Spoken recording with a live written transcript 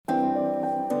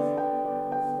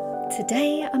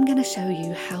Today I'm going to show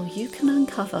you how you can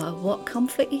uncover what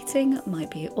comfort eating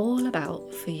might be all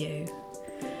about for you.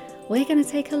 We're going to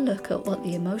take a look at what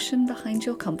the emotion behind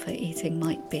your comfort eating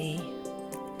might be.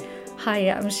 Hi,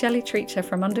 I'm Shelley Treacher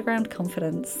from Underground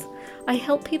Confidence. I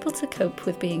help people to cope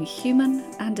with being human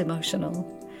and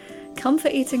emotional.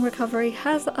 Comfort eating recovery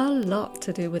has a lot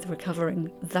to do with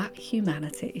recovering that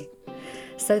humanity.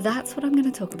 So that's what I'm going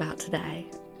to talk about today.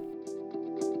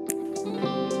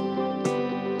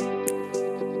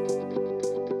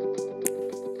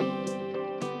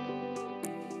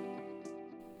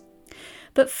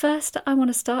 But first, I want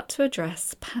to start to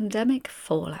address pandemic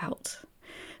fallout,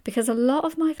 because a lot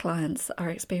of my clients are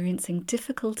experiencing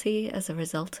difficulty as a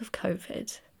result of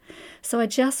COVID. So I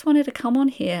just wanted to come on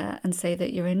here and say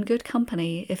that you're in good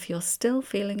company if you're still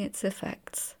feeling its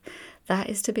effects. That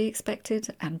is to be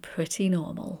expected and pretty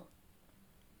normal.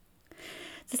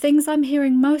 The things I'm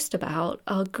hearing most about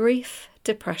are grief,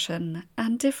 depression,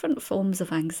 and different forms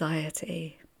of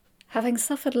anxiety. Having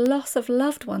suffered loss of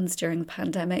loved ones during the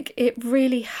pandemic, it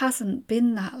really hasn't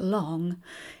been that long.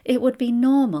 It would be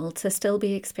normal to still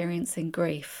be experiencing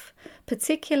grief,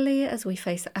 particularly as we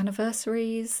face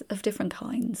anniversaries of different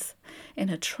kinds in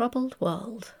a troubled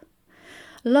world.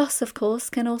 Loss, of course,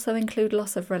 can also include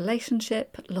loss of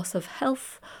relationship, loss of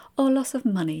health, or loss of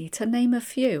money, to name a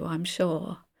few, I'm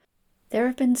sure. There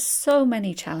have been so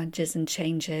many challenges and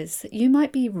changes that you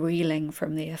might be reeling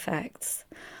from the effects.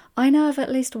 I know of at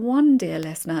least one dear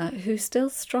listener who still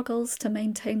struggles to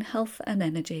maintain health and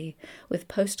energy with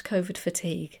post-COVID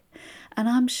fatigue, and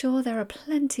I'm sure there are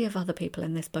plenty of other people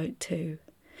in this boat too.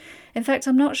 In fact,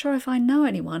 I'm not sure if I know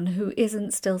anyone who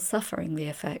isn't still suffering the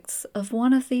effects of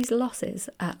one of these losses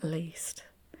at least.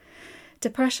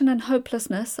 Depression and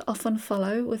hopelessness often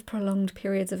follow with prolonged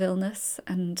periods of illness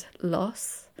and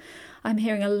loss. I'm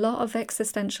hearing a lot of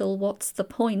existential what's the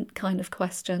point kind of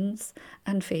questions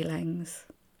and feelings.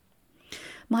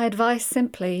 My advice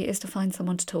simply is to find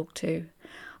someone to talk to.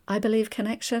 I believe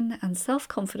connection and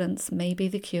self-confidence may be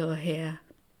the cure here.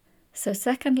 So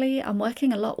secondly, I'm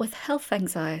working a lot with health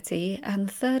anxiety,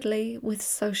 and thirdly, with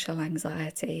social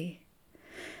anxiety.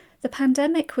 The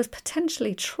pandemic was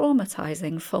potentially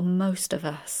traumatizing for most of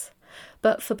us,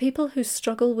 but for people who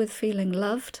struggle with feeling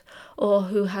loved or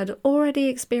who had already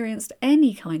experienced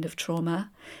any kind of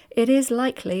trauma, it is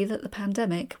likely that the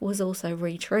pandemic was also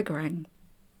re-triggering.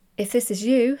 If this is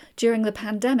you, during the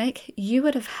pandemic, you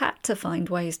would have had to find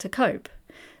ways to cope.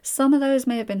 Some of those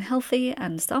may have been healthy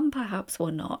and some perhaps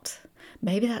were not.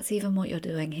 Maybe that's even what you're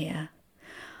doing here.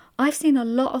 I've seen a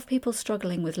lot of people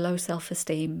struggling with low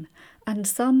self-esteem and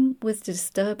some with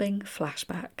disturbing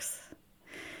flashbacks.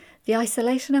 The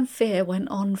isolation and fear went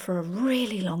on for a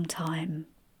really long time.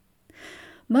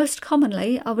 Most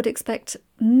commonly, I would expect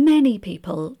many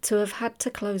people to have had to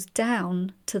close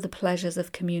down to the pleasures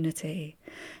of community,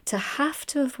 to have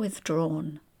to have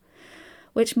withdrawn,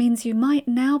 which means you might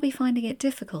now be finding it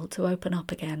difficult to open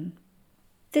up again.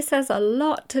 This has a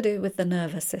lot to do with the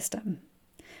nervous system.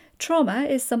 Trauma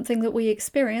is something that we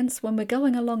experience when we're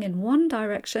going along in one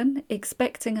direction,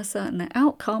 expecting a certain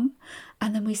outcome,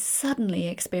 and then we suddenly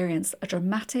experience a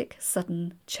dramatic,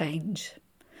 sudden change.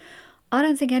 I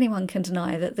don't think anyone can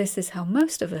deny that this is how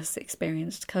most of us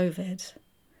experienced COVID.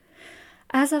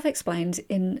 As I've explained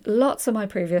in lots of my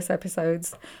previous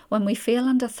episodes, when we feel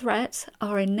under threat,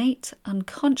 our innate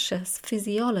unconscious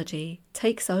physiology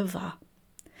takes over.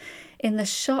 In the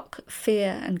shock,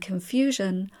 fear, and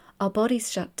confusion, our bodies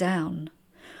shut down,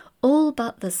 all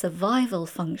but the survival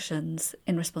functions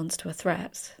in response to a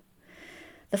threat.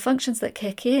 The functions that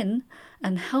kick in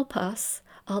and help us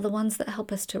are the ones that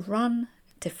help us to run,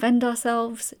 defend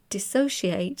ourselves,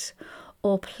 dissociate,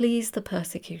 or please the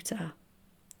persecutor.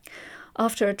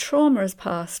 After a trauma has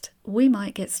passed, we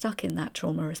might get stuck in that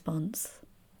trauma response.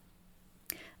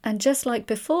 And just like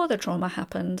before the trauma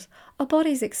happened, our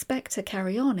bodies expect to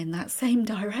carry on in that same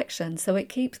direction, so it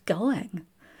keeps going.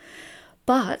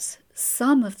 But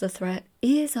some of the threat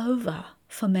is over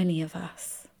for many of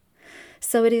us.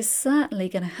 So it is certainly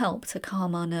going to help to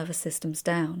calm our nervous systems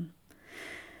down.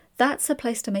 That's a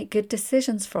place to make good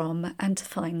decisions from and to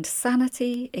find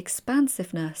sanity,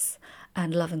 expansiveness,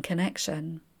 and love and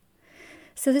connection.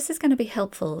 So this is going to be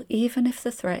helpful even if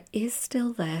the threat is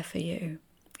still there for you,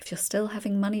 if you're still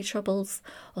having money troubles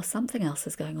or something else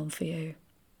is going on for you.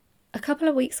 A couple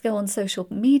of weeks ago on social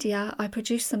media, I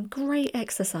produced some great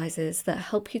exercises that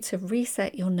help you to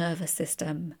reset your nervous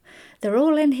system. They're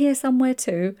all in here somewhere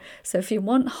too, so if you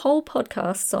want whole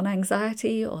podcasts on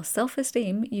anxiety or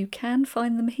self-esteem, you can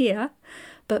find them here.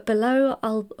 But below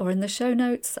or in the show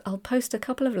notes, I'll post a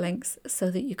couple of links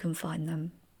so that you can find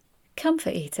them.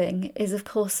 Comfort eating is, of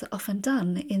course, often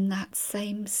done in that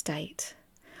same state.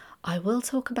 I will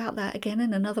talk about that again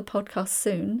in another podcast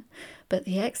soon, but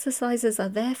the exercises are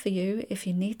there for you if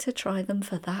you need to try them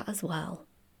for that as well.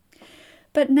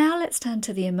 But now let's turn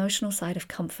to the emotional side of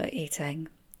comfort eating.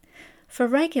 For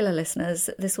regular listeners,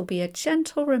 this will be a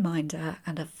gentle reminder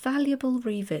and a valuable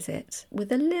revisit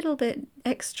with a little bit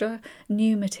extra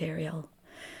new material.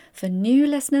 For new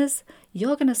listeners,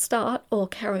 you're going to start or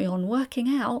carry on working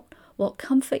out what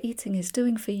comfort eating is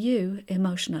doing for you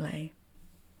emotionally.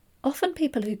 Often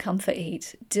people who comfort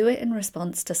eat do it in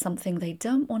response to something they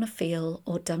don't want to feel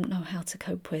or don't know how to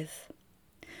cope with.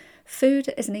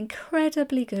 Food is an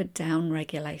incredibly good down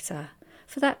regulator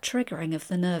for that triggering of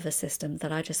the nervous system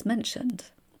that I just mentioned.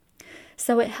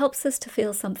 So it helps us to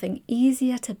feel something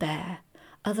easier to bear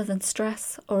other than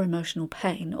stress or emotional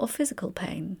pain or physical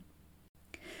pain.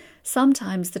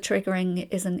 Sometimes the triggering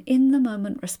is an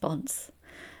in-the-moment response,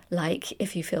 like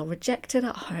if you feel rejected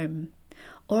at home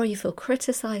or you feel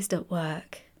criticised at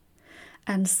work.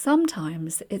 And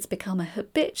sometimes it's become a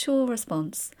habitual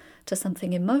response to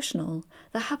something emotional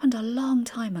that happened a long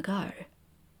time ago.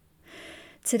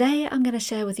 Today I'm going to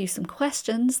share with you some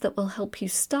questions that will help you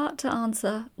start to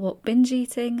answer what binge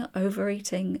eating,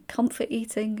 overeating, comfort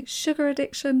eating, sugar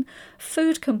addiction,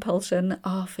 food compulsion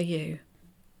are for you.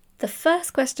 The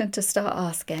first question to start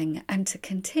asking and to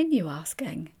continue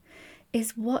asking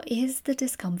is, what is the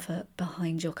discomfort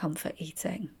behind your comfort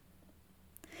eating?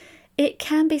 It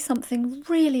can be something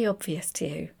really obvious to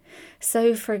you.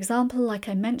 So, for example, like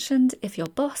I mentioned, if your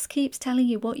boss keeps telling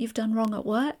you what you've done wrong at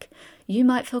work, you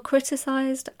might feel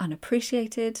criticised,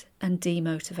 unappreciated, and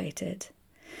demotivated.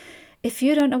 If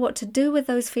you don't know what to do with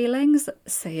those feelings,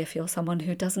 say if you're someone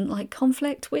who doesn't like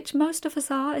conflict, which most of us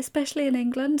are, especially in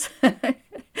England,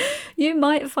 you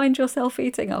might find yourself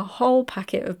eating a whole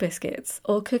packet of biscuits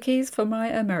or cookies for my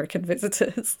American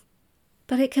visitors.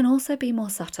 But it can also be more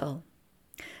subtle,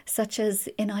 such as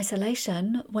in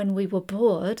isolation when we were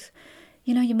bored.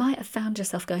 You might have found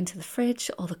yourself going to the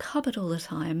fridge or the cupboard all the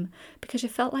time because you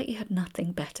felt like you had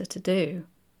nothing better to do.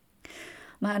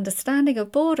 My understanding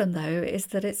of boredom, though, is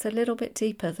that it's a little bit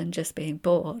deeper than just being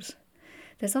bored.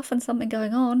 There's often something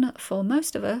going on, for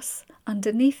most of us,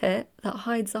 underneath it that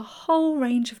hides a whole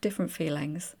range of different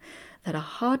feelings that are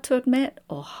hard to admit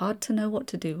or hard to know what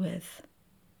to do with.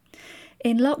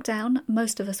 In lockdown,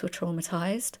 most of us were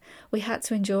traumatised. We had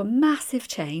to endure massive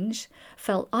change,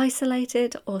 felt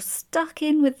isolated or stuck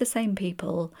in with the same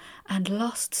people, and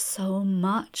lost so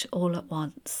much all at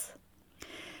once.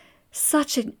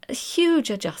 Such a huge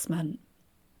adjustment.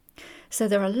 So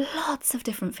there are lots of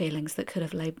different feelings that could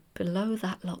have laid below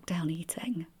that lockdown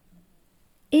eating.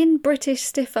 In British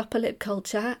stiff upper lip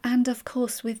culture, and of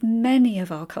course with many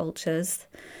of our cultures,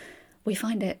 we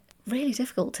find it really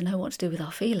difficult to know what to do with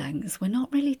our feelings. We're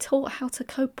not really taught how to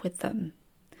cope with them.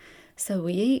 So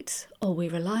we eat or we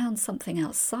rely on something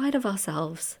outside of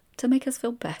ourselves to make us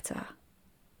feel better.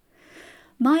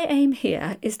 My aim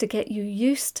here is to get you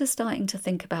used to starting to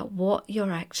think about what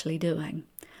you're actually doing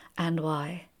and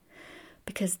why,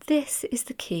 because this is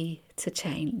the key to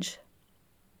change.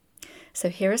 So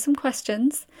here are some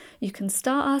questions. You can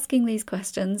start asking these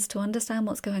questions to understand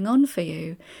what's going on for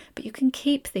you, but you can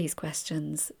keep these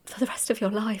questions for the rest of your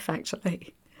life,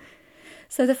 actually.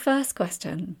 So the first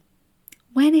question,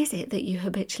 when is it that you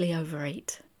habitually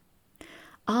overeat?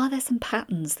 Are there some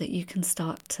patterns that you can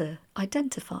start to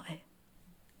identify?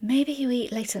 Maybe you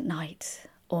eat late at night,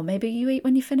 or maybe you eat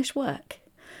when you finish work,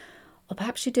 or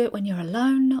perhaps you do it when you're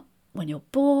alone, when you're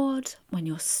bored, when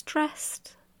you're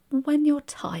stressed, when you're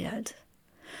tired.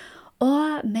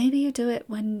 Or maybe you do it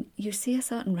when you see a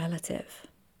certain relative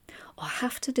or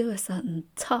have to do a certain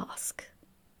task.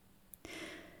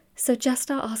 So just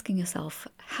start asking yourself,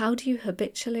 how do you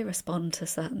habitually respond to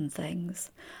certain things?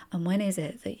 And when is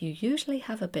it that you usually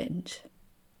have a binge?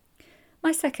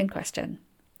 My second question.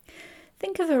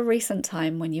 Think of a recent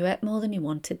time when you ate more than you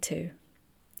wanted to.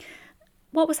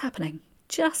 What was happening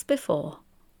just before?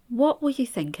 What were you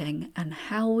thinking and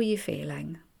how were you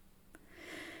feeling?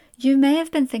 You may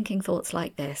have been thinking thoughts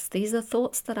like this. These are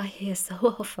thoughts that I hear so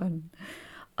often.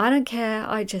 I don't care,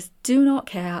 I just do not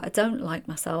care, I don't like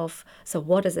myself, so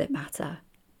what does it matter?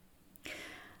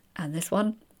 And this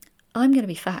one, I'm going to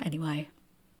be fat anyway.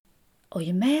 Or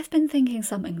you may have been thinking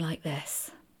something like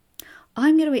this.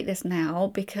 I'm going to eat this now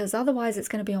because otherwise it's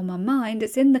going to be on my mind.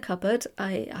 It's in the cupboard.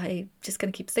 I just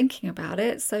going to keep thinking about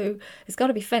it. So it's got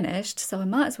to be finished. So I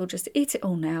might as well just eat it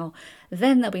all now.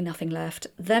 Then there'll be nothing left.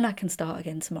 Then I can start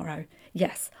again tomorrow.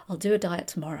 Yes, I'll do a diet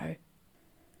tomorrow.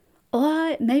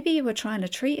 Or maybe you were trying to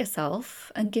treat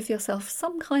yourself and give yourself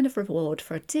some kind of reward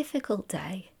for a difficult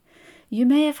day. You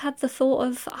may have had the thought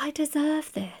of, I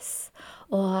deserve this,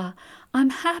 or I'm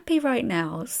happy right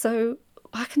now, so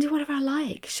I can do whatever I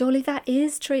like. Surely that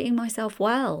is treating myself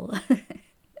well.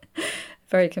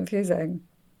 Very confusing.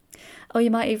 Or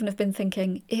you might even have been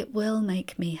thinking, it will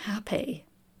make me happy,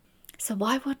 so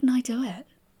why wouldn't I do it?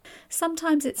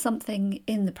 Sometimes it's something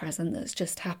in the present that's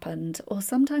just happened, or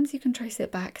sometimes you can trace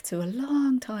it back to a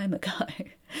long time ago.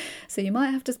 So you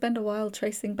might have to spend a while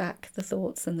tracing back the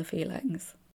thoughts and the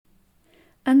feelings.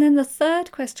 And then the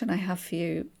third question I have for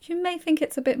you, you may think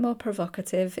it's a bit more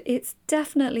provocative, it's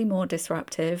definitely more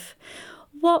disruptive.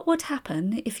 What would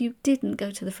happen if you didn't go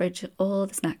to the fridge or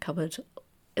the snack cupboard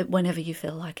whenever you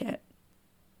feel like it?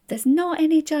 There's not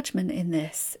any judgment in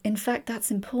this. In fact,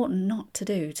 that's important not to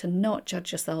do, to not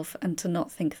judge yourself and to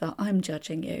not think that I'm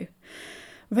judging you.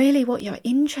 Really, what you're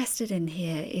interested in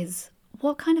here is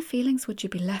what kind of feelings would you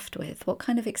be left with? What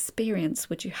kind of experience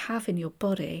would you have in your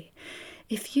body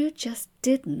if you just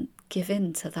didn't give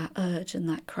in to that urge and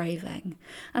that craving?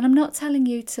 And I'm not telling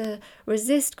you to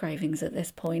resist cravings at this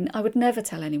point. I would never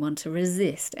tell anyone to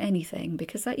resist anything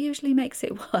because that usually makes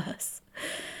it worse.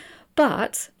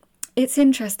 But it's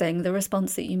interesting, the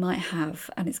response that you might have,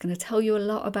 and it's going to tell you a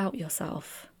lot about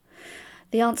yourself.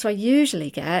 The answer I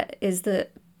usually get is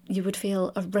that you would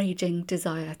feel a raging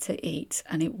desire to eat,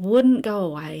 and it wouldn't go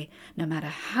away no matter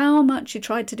how much you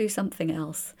tried to do something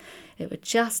else. It would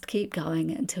just keep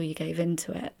going until you gave in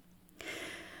to it.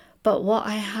 But what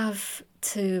I have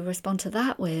to respond to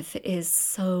that with is,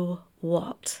 so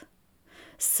what?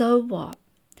 So what?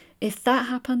 If that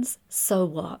happens, so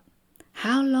what?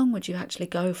 How long would you actually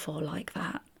go for like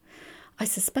that? I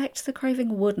suspect the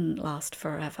craving wouldn't last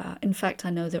forever. In fact,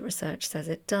 I know that research says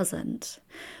it doesn't.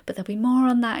 But there'll be more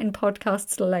on that in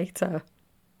podcasts later.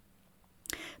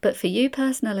 But for you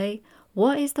personally,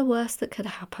 what is the worst that could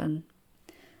happen?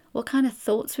 What kind of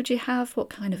thoughts would you have? What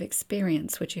kind of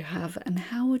experience would you have? And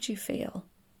how would you feel?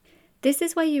 This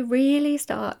is where you really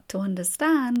start to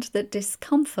understand that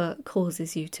discomfort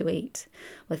causes you to eat,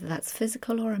 whether that's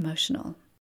physical or emotional.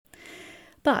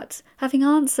 But having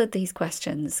answered these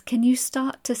questions, can you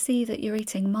start to see that your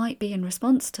eating might be in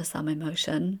response to some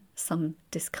emotion, some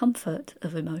discomfort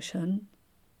of emotion?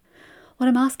 What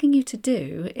I'm asking you to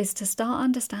do is to start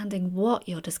understanding what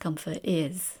your discomfort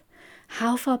is,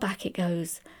 how far back it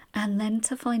goes, and then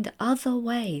to find other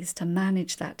ways to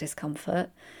manage that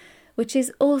discomfort, which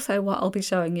is also what I'll be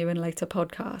showing you in later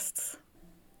podcasts.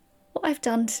 What I've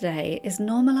done today is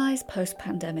normalise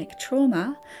post-pandemic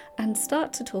trauma and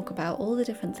start to talk about all the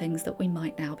different things that we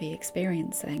might now be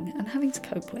experiencing and having to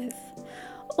cope with,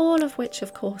 all of which,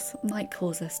 of course, might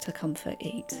cause us to comfort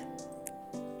eat.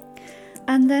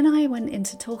 And then I went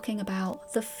into talking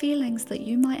about the feelings that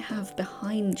you might have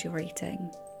behind your eating.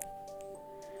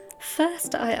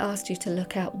 First, I asked you to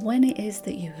look at when it is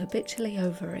that you habitually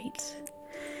overeat.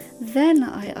 Then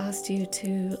I asked you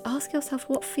to ask yourself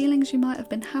what feelings you might have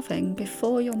been having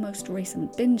before your most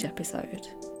recent binge episode.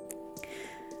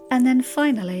 And then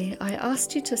finally, I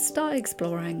asked you to start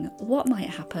exploring what might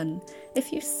happen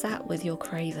if you sat with your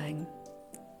craving.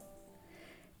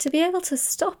 To be able to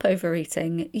stop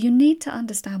overeating, you need to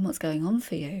understand what's going on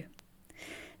for you.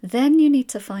 Then you need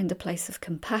to find a place of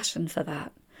compassion for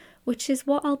that, which is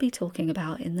what I'll be talking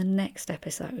about in the next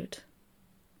episode.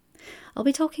 I'll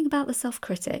be talking about the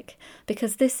self-critic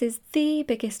because this is the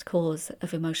biggest cause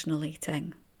of emotional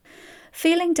eating.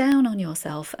 Feeling down on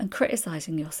yourself and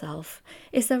criticising yourself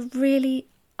is a really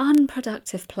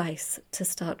unproductive place to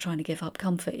start trying to give up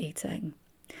comfort eating.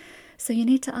 So you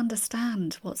need to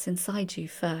understand what's inside you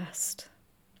first.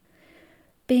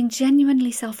 Being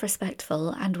genuinely self-respectful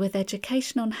and with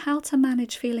education on how to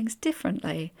manage feelings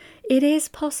differently, it is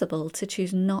possible to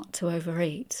choose not to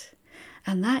overeat.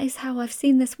 And that is how I've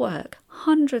seen this work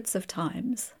hundreds of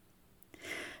times.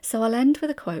 So I'll end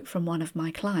with a quote from one of my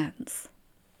clients.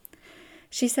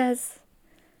 She says,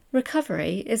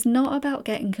 "Recovery is not about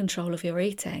getting control of your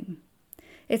eating.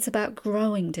 It's about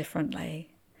growing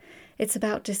differently. It's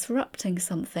about disrupting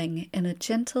something in a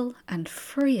gentle and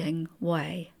freeing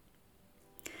way."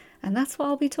 And that's what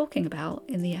I'll be talking about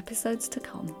in the episodes to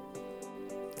come.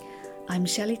 I'm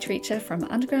Shelley Treacher from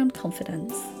Underground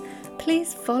Confidence.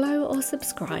 Please follow or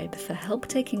subscribe for help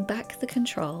taking back the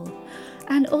control.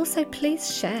 And also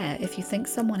please share if you think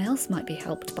someone else might be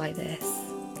helped by this.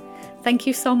 Thank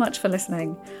you so much for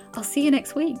listening. I'll see you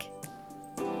next week.